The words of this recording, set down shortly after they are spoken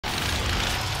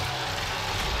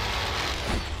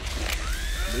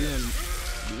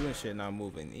Leaving shit not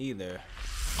moving either.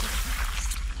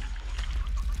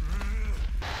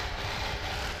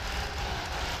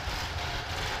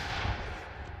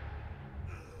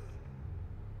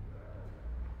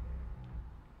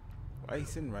 Why he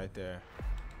sitting right there?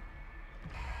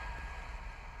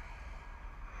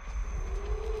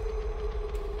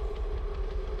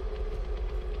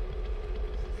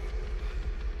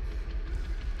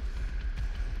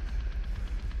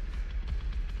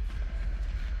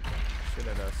 Shit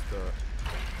at that stuff.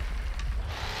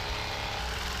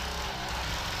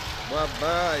 Bye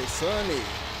bye, Sonny.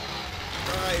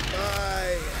 Bye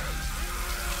bye.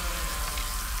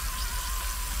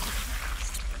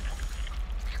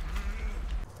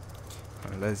 All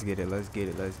right, let's get it. Let's get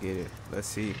it. Let's get it. Let's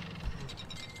see.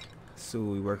 See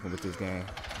what we working with this game.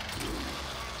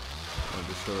 Gonna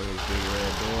destroy his big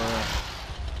red door.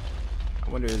 I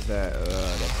wonder is that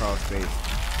cross space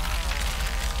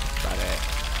by that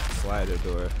slider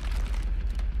door.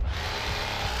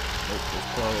 Nope, it's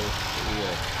closed. But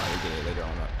we'll probably get it later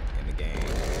on up in the game.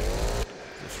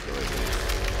 Destroy this.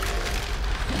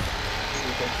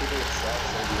 You can put it traps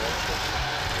on the exit.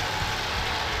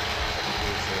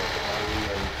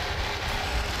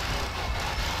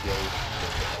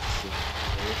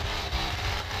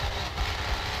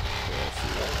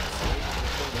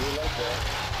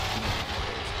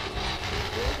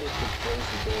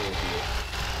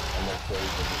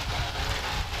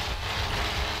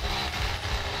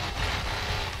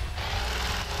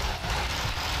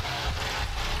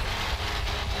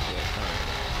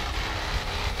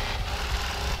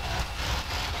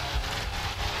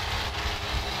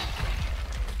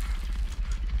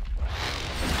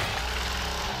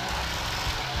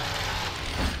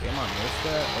 Damn, I missed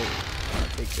that. Oh, I'll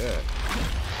take that.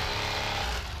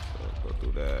 Go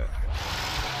through that.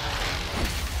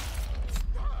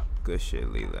 Good shit,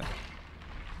 Leela.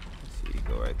 Let's see,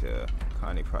 go right there.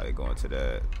 Connie probably going to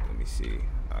that. Let me see.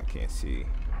 I can't see.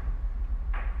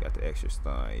 Got the extra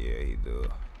stun. Yeah, he do.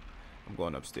 I'm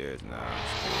going upstairs now. I'm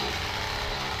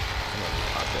gonna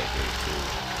pop that gate too.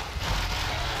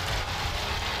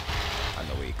 I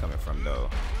know where he coming from though.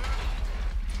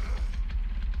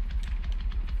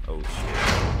 Oh shit.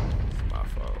 It's my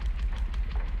fault.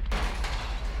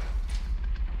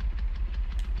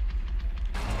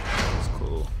 It's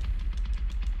cool.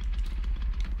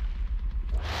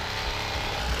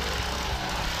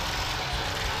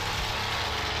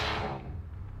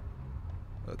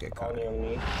 Look at Connie. On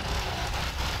me.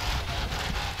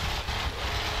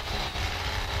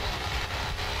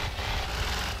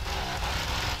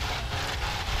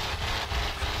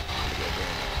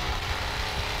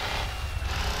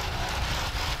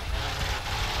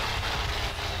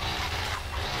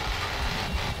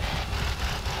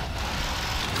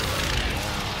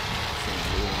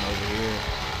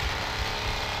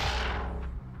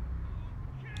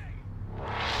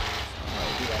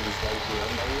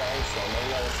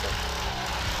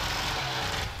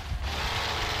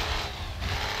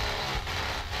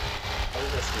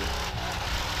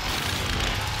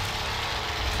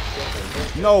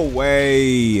 No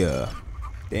way!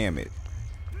 Damn it.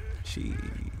 She. Damn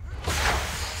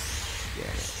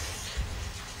it.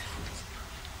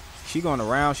 She going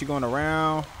around. She going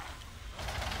around.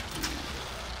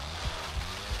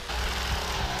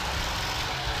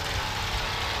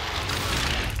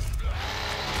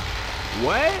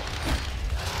 What?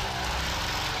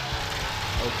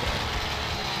 Okay.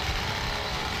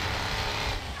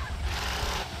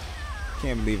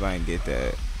 Can't believe I didn't get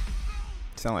that.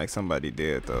 Sound like somebody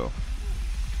did though.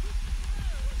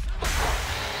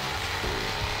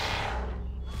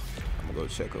 I'm gonna go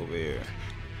check over here.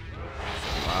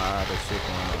 There's a lot of shit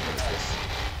going on with this.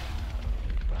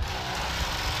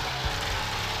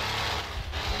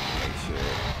 Make sure.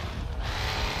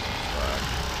 Right.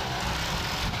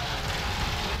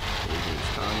 Here's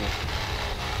Tommy.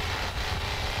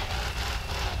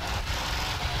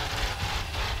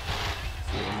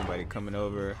 See anybody coming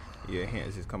over? Yeah,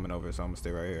 Hands is coming over, so I'm gonna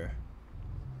stay right here.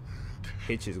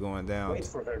 Hitch is going down. Wait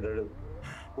for her there.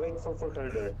 Wait for her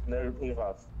there. Never leave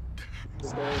off.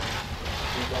 Just go. We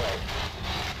go out.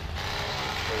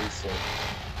 Very soon.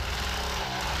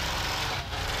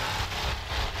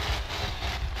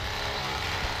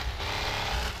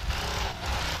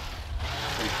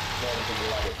 Down to the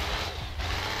ladder.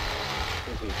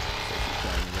 Repeat. So she's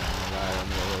coming down the ladder. I'm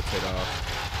gonna rotate off.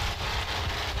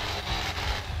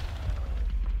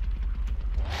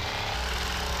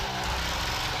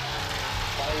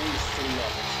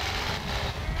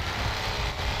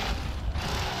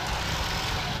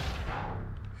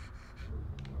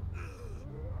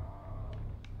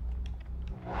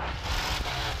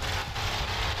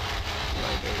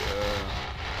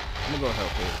 go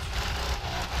help Hitch.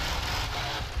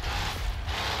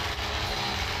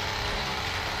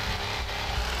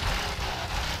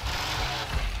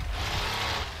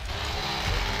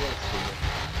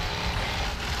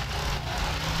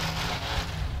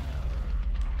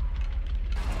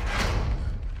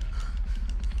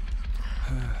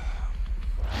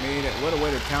 What a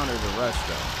way to counter the rush,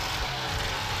 though.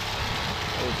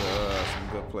 Those are some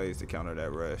good plays to counter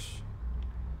that rush.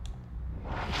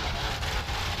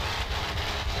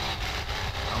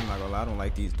 I'm not gonna lie, I don't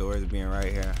like these doors being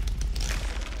right here.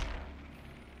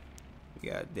 We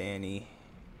got Danny.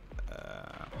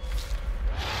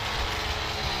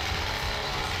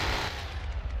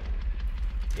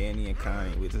 Danny and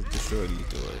Connie. We just destroy these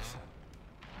doors.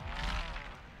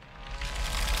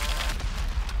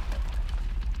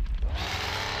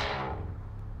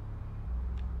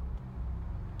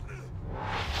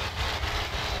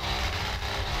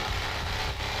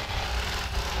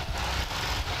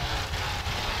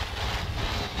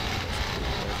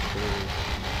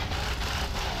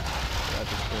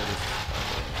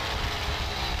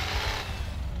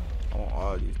 I want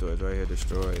all these doors right here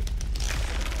destroyed.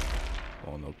 I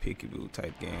want no peekaboo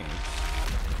type game.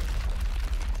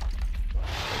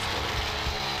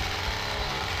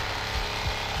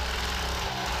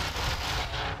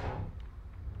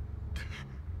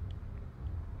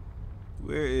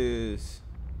 Where is...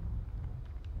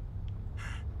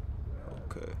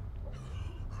 Okay.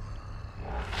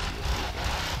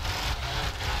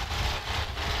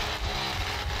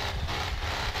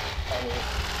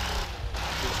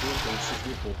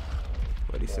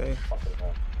 What'd he say?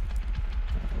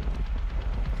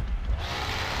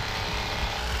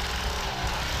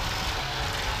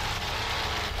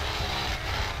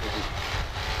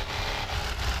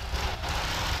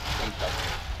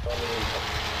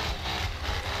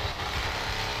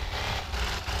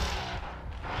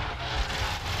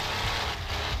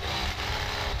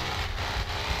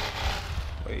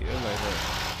 Wait, you're like that.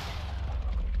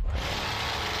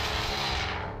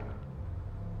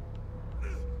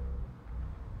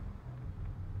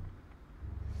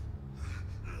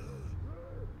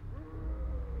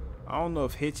 I don't know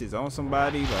if Hitch is on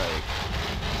somebody, like.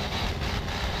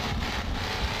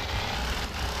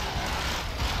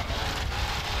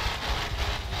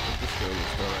 Let's destroy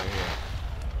this door right here.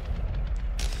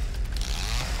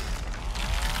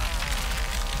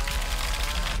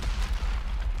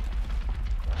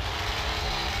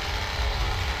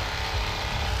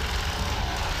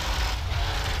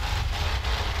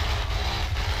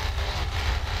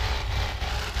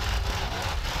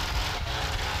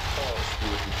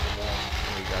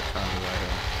 We got Connie right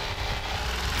here.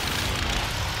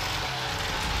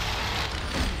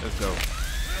 Let's go.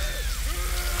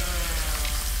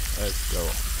 Let's go.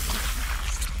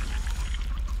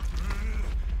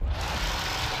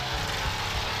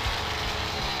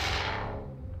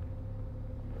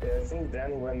 Yeah, I think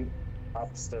Danny went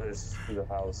upstairs to the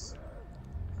house.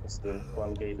 Because the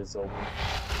one gate is open. Oh,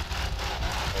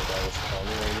 that was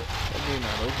Connie maybe. That gate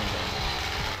not open though.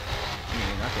 I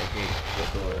mean, not that gate. The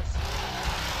doors.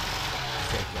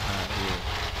 Check behind here.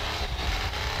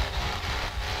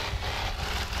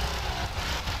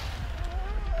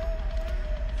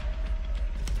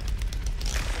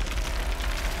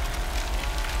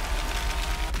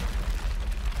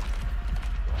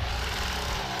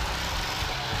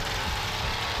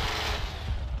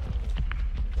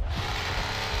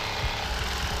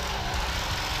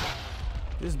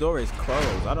 This door is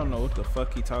closed. I don't know what the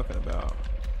fuck he talking about.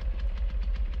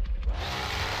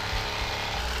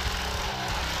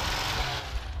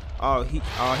 Oh, he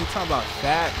talking about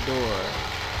that door.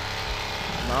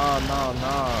 No.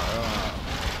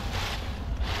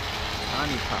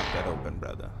 Connie popped that open,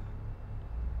 brother.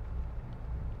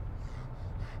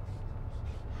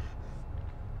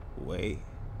 Wait.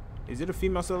 Is it a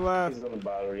female still alive? He's on the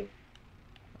battery.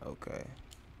 Okay.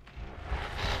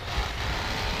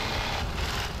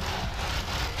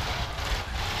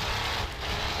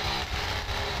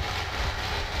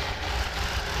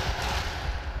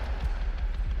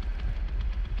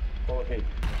 Okay.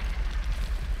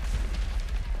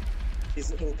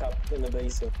 He's in top in the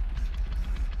basement.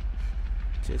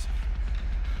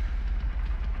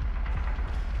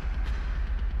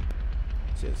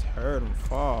 Just heard him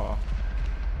fall.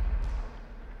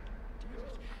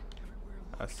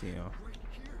 I see him.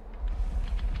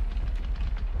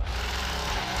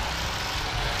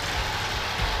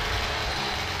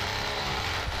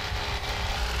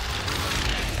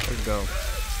 Let's go.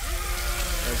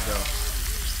 Let's go.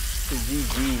 It's a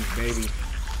GG's, baby.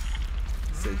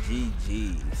 It's a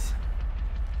GG's.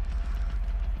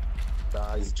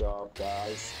 Nice job,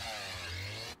 guys.